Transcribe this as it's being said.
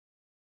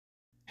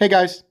Hey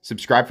guys,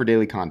 subscribe for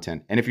daily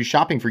content, and if you're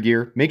shopping for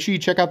gear, make sure you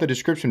check out the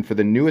description for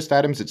the newest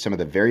items at some of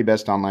the very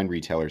best online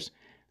retailers.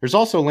 There's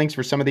also links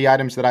for some of the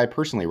items that I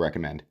personally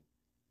recommend.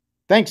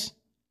 Thanks!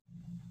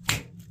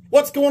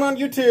 What's going on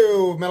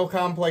YouTube? Metal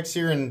Complex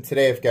here, and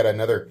today I've got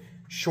another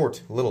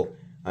short little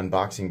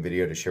unboxing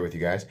video to share with you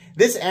guys.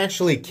 This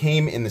actually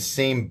came in the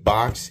same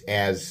box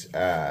as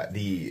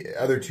the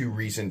other two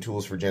recent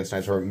Tools for Gents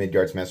knives, or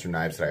Midgard's Master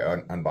knives that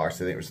I unboxed.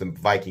 I think it was the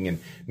Viking and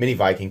Mini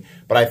Viking,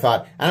 but I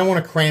thought I don't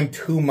want to cram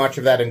too much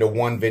of that into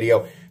one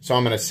video, so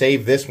I'm going to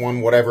save this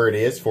one, whatever it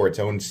is, for its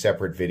own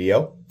separate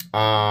video.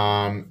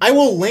 I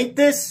will link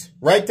this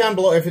right down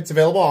below if it's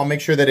available. I'll make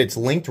sure that it's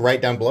linked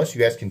right down below so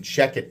you guys can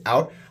check it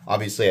out,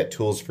 obviously at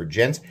Tools for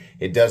Gents.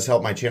 It does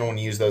help my channel when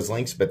you use those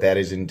links, but that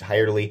is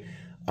entirely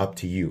up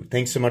to you.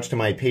 Thanks so much to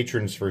my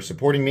patrons for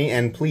supporting me,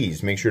 and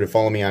please make sure to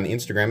follow me on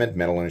Instagram at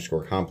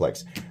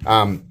metal_complex.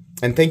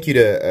 And thank you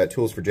to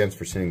Tools for Gents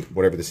for sending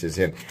whatever this is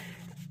in.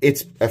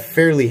 It's a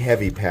fairly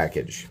heavy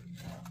package.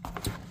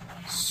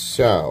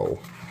 So,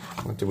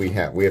 what do we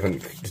have? We have a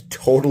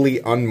totally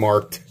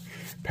unmarked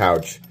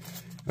pouch.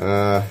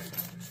 Okay,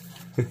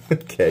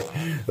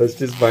 let's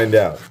just find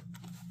out.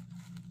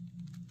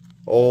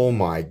 Oh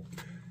my.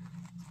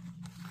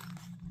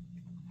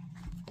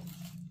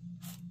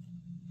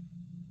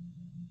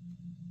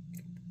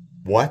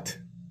 What?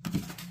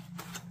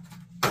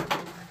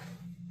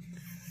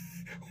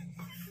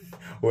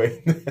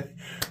 Wait.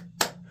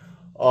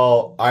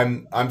 Oh,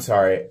 I'm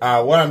sorry.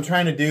 What I'm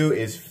trying to do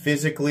is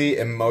physically,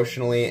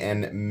 emotionally,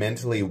 and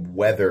mentally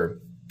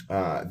weather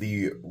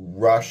the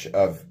rush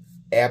of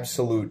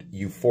absolute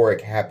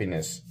euphoric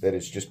happiness that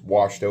has just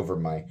washed over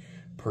my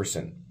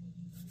person.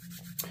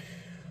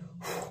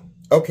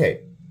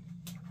 Okay.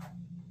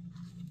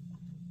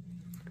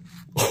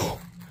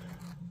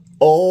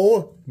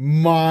 Oh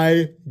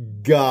my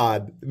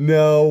God.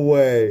 No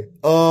way.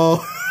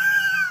 Oh,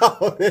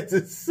 this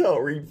is so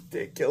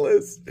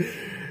ridiculous.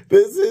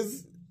 This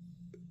is,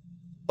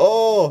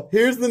 oh,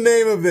 here's the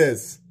name of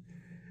this.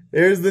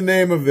 Here's the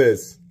name of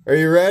this. Are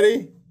you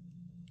ready?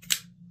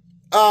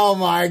 Oh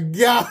my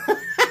God.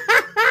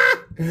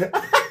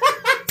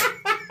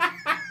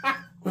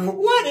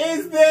 What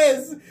is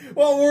this?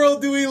 What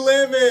world do we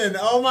live in?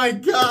 Oh my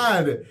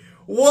God.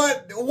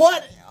 What?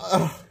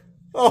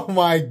 Oh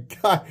my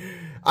God.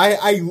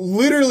 I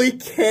literally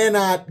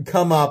cannot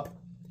come up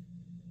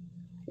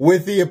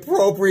with the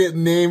appropriate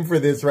name for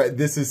this, right?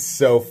 This is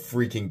so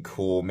freaking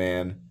cool,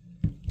 man.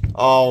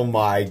 Oh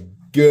my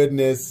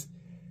goodness.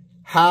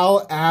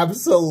 How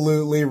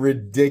absolutely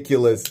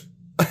ridiculous.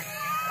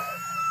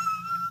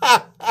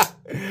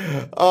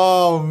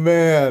 Oh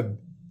man.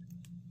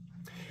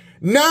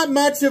 Not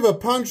much of a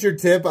puncture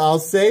tip, I'll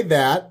say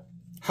that.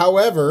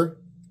 However,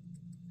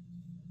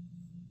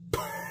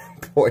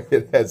 boy,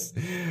 it has,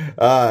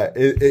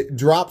 it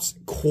drops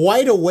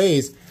quite a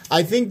ways.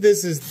 I think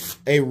this is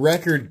a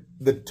record,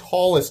 the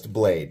tallest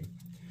blade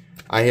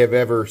I have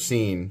ever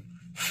seen.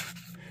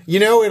 You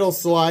know, it'll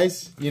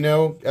slice, you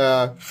know,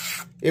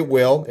 it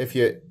will if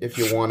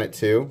you want it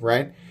to,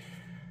 right?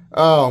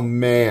 Oh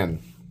man.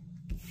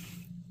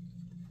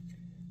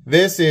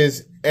 This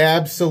is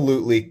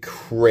absolutely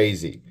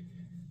crazy.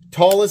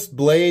 Tallest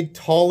blade,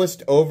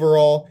 tallest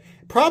overall.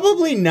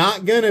 Probably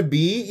not gonna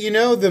be, you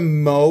know, the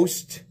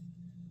most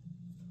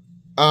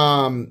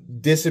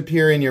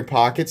disappear in your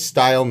pocket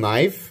style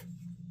knife.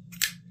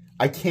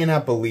 I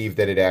cannot believe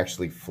that it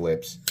actually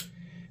flips.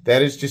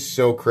 That is just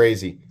so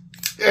crazy.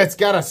 It's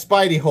got a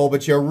spidey hole,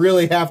 but you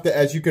really have to,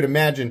 as you could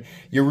imagine,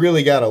 you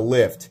really got to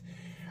lift.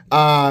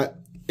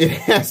 It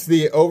has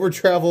the over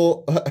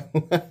travel.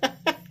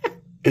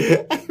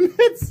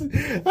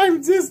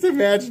 I'm just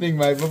imagining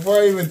before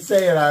I even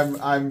say it,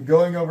 I'm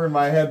going over in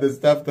my head the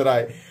stuff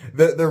that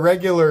the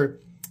regular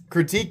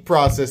critique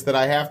process that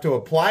I have to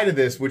apply to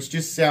this, which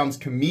just sounds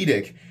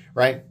comedic,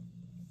 right?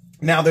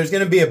 Now, there's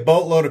going to be a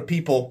boatload of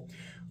people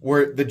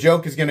where the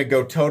joke is going to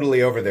go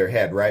totally over their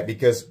head, right?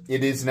 Because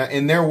it is not,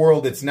 in their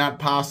world, it's not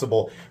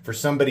possible for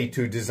somebody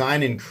to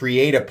design and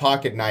create a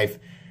pocket knife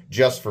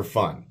just for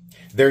fun.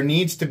 There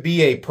needs to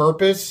be a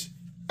purpose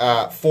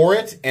for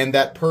it, and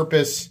that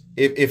purpose,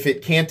 if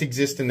it can't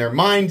exist in their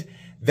mind,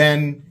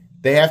 then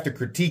they have to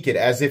critique it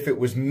as if it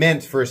was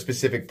meant for a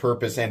specific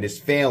purpose and is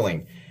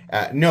failing.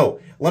 No,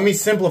 let me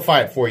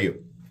simplify it for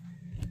you.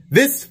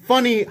 This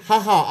funny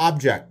haha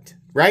object,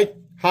 right?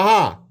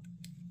 Haha.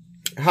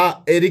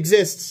 Ha, it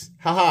exists.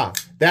 Haha.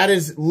 That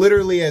is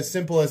literally as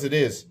simple as it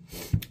is.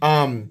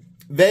 The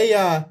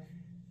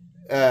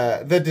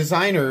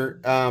designer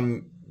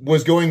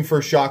was going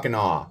for shock and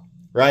awe,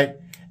 right?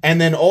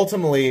 And then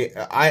ultimately,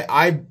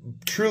 I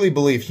truly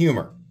believe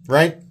humor,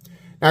 right?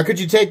 Now, could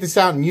you take this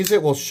out and use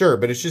it? Well, sure,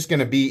 but it's just going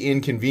to be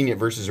inconvenient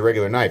versus a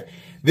regular knife.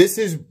 This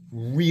is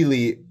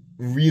really,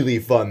 really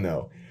fun,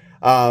 though.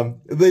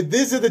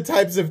 These are the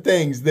types of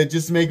things that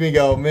just make me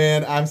go,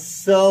 man, I'm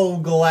so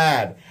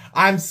glad.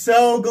 I'm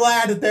so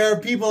glad that there are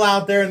people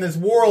out there in this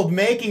world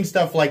making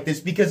stuff like this,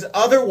 because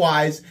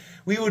otherwise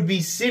we would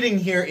be sitting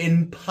here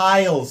in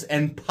piles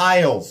and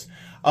piles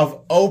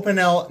of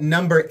Opinel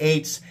number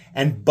 8s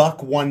and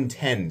buck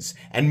 110s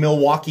and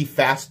Milwaukee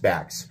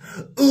fastbacks.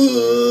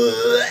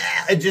 Ugh,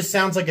 it just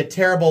sounds like a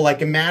terrible,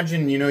 like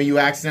imagine, you know, you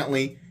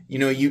accidentally, you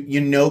know, you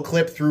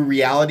no-clip through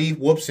reality,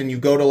 whoops, and you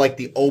go to like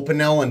the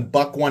Opinel and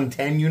buck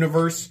 110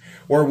 universe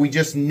where we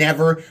just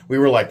never, we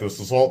were like, this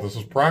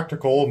is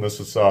practical and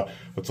this is,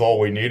 that's all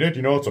we needed.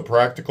 You know, it's a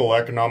practical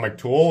economic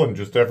tool and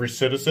just every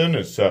citizen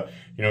is, you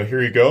know,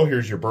 here you go,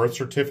 here's your birth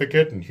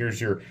certificate and here's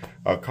your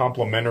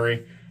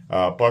complimentary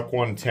buck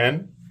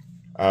 110.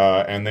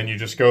 And then you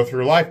just go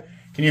through life.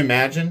 Can you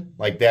imagine?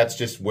 Like that's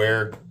just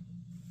where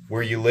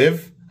you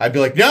live? I'd be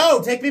like, no,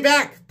 take me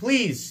back,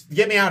 please,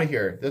 get me out of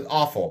here. That's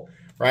awful.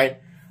 Right?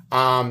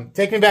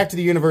 Take me back to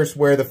the universe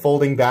where the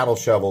folding battle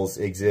shovels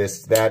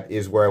exist. That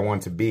is where I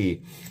want to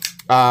be.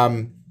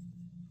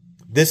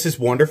 This is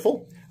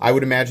wonderful. I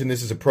would imagine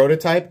this is a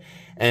prototype,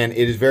 and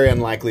it is very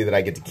unlikely that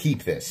I get to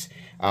keep this.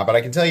 But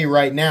I can tell you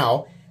right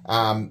now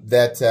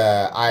that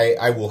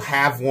I will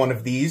have one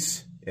of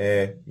these.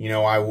 You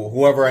know,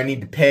 whoever I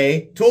need to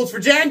pay. Tools for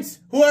Gents!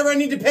 Whoever I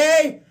need to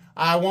pay!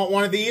 I want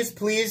one of these,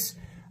 please.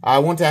 I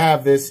want to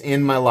have this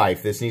in my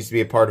life. This needs to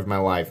be a part of my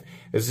life.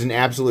 This is an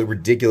absolutely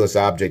ridiculous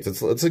object.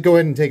 Let's go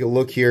ahead and take a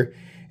look here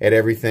at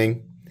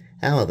everything.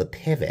 Oh, the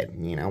pivot.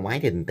 You know, why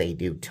didn't they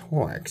do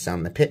torques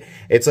on the pivot?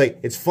 It's like,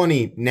 it's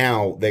funny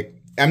now that,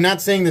 I'm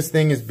not saying this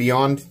thing is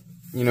beyond,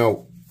 you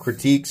know,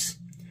 critiques.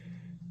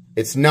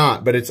 It's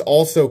not, but it's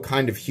also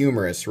kind of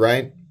humorous,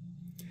 right?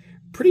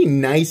 Pretty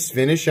nice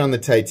finish on the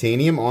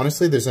titanium.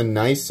 Honestly, there's a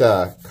nice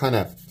kind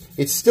of,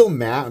 it's still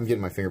matte. I'm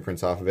getting my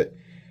fingerprints off of it.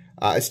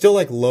 It's still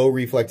like low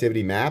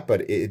reflectivity matte,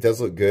 but it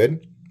does look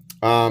good.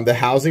 The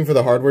housing for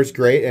the hardware is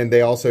great, and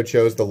they also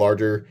chose the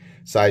larger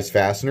size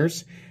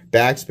fasteners.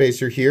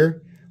 Backspacer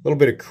here, a little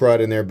bit of crud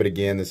in there, but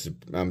again, this is,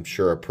 I'm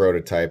sure, a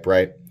prototype,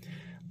 right?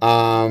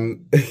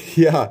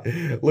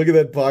 Yeah, look at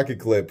that pocket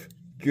clip.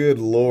 Good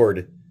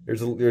Lord.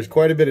 There's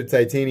quite a bit of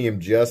titanium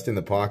just in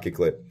the pocket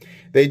clip.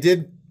 They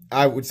did,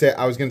 I was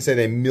going to say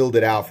they milled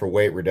it out for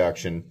weight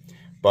reduction,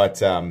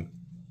 but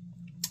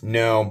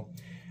no.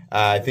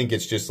 I think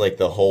it's just like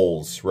the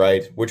holes,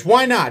 right? Which,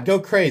 why not? Go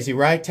crazy,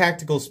 right?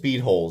 Tactical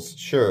speed holes,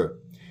 sure.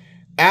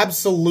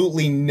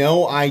 Absolutely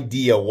no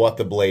idea what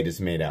the blade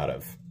is made out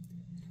of.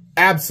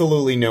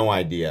 Absolutely no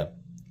idea.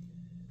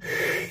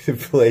 The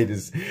blade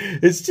is,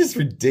 it's just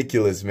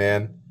ridiculous,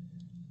 man.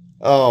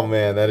 Oh,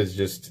 man, that is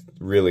just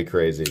really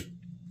crazy.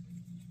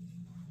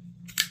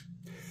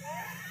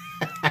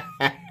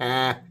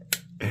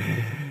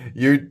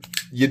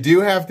 You do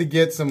have to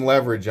get some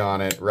leverage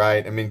on it,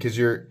 right? I mean, because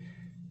you're...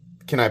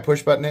 Can I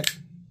push button it?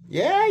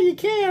 Yeah, you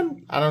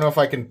can. I don't know if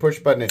I can push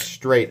button it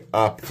straight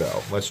up,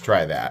 though. Let's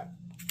try that.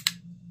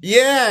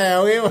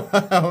 Yeah,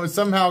 we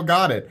somehow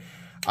got it.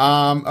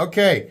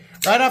 Okay,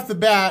 right off the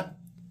bat,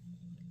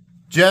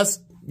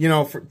 just, you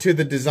know, to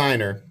the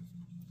designer,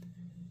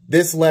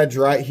 this ledge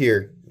right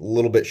here, a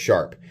little bit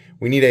sharp.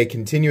 We need a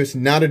continuous,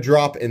 not a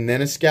drop and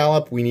then a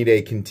scallop. We need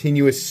a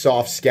continuous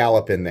soft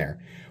scallop in there.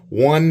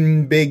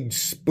 One big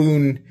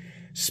spoon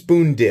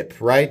dip,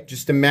 right?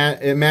 Just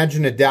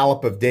imagine a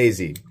dollop of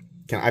daisy.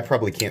 I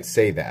probably can't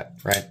say that,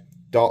 right?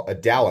 A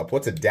dollop.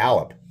 What's a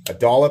dollop? A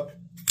dollop?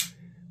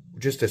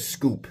 Just a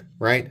scoop,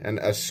 right? And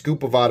a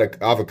scoop of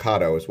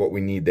avocado is what we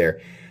need there.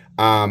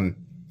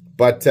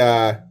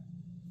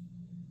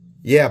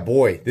 Yeah,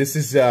 boy, this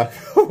is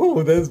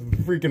oh, that's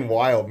freaking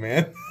wild,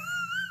 man.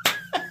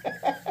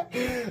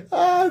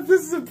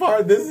 This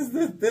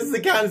is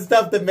the kind of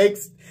stuff that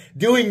makes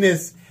doing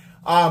this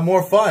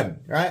more fun,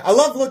 right? I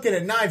love looking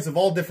at knives of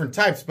all different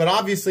types, but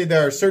obviously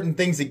there are certain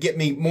things that get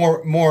me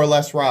more or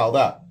less riled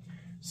up.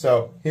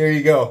 So here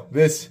you go,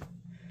 this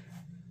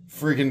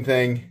freaking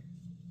thing.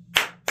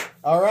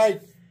 All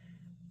right,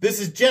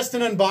 this is just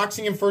an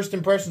unboxing and first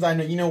impressions. I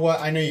know, you know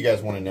what? I know you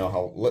guys want to know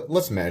how.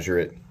 Let's measure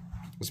it.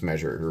 Let's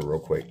measure it here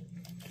real quick.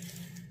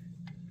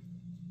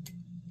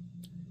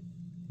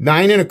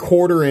 9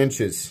 1/4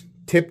 inches,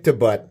 tip to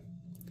butt.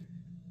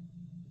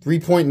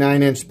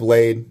 3.9 inch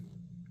blade.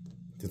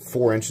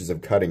 4 inches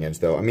of cutting edge,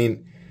 though. I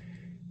mean,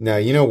 now,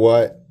 you know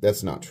what?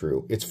 That's not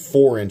true. It's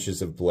 4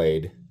 inches of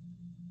blade.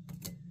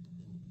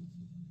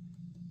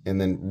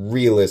 And then,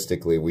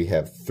 realistically, we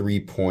have 3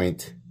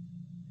 point...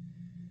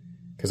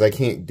 Because I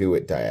can't do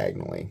it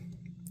diagonally.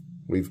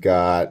 We've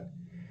got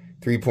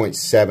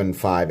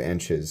 3.75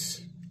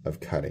 inches of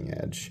cutting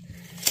edge.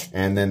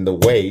 And then the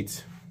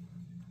weight...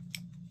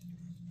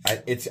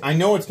 I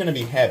know it's going to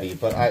be heavy,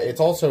 but it's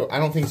also... I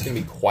don't think it's going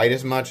to be quite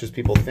as much as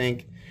people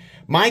think.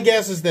 My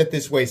guess is that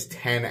this weighs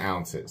 10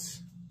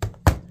 ounces.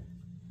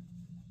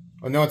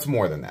 Oh, no, it's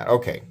more than that.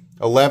 Okay,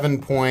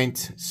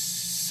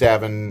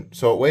 11.7.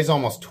 So it weighs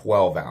almost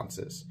 12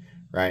 ounces,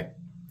 right?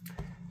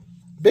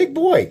 Big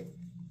boy.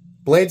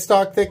 Blade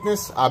stock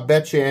thickness, I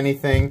bet you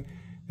anything.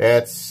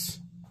 It's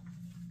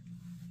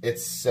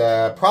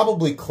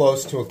probably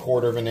close to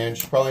 1/4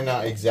 inch. Probably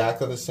not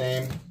exactly the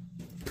same.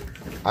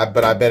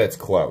 But I bet it's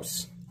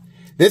close.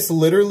 This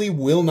literally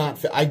will not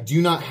fit. I do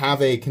not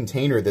have a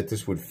container that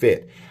this would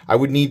fit. I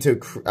would need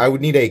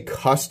a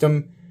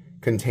custom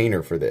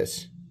container for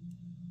this.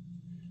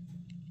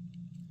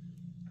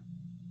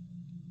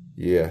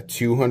 Yeah,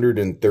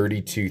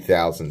 232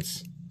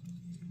 thousandths.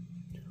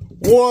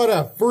 What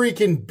a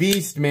freaking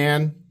beast,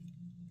 man.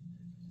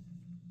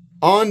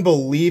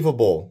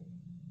 Unbelievable.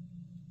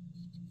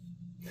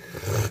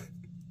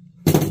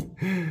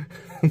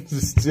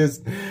 It's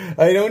just,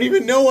 I don't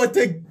even know what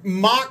to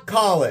mock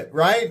call it,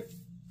 right?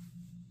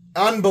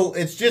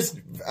 It's just,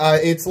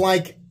 it's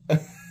like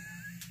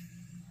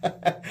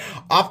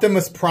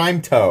Optimus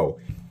Prime toe.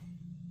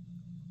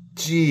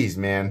 Jeez,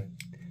 man.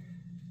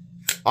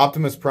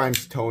 Optimus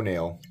Prime's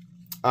toenail.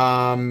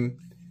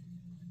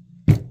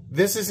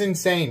 This is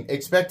insane.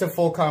 Expect a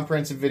full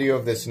comprehensive video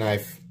of this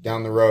knife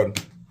down the road.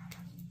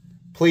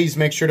 Please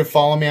make sure to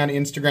follow me on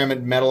Instagram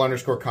at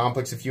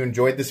metal_complex. If you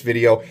enjoyed this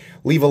video,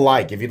 leave a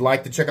like. If you'd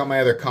like to check out my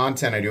other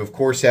content, I do, of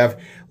course, have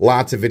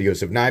lots of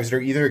videos of knives that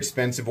are either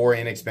expensive or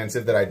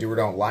inexpensive that I do or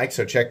don't like,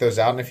 so check those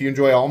out. And if you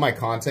enjoy all my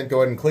content, go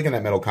ahead and click on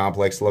that Metal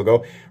Complex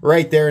logo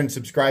right there and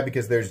subscribe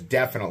because there's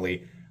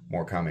definitely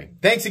more coming.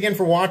 Thanks again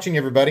for watching,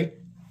 everybody,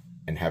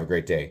 and have a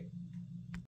great day.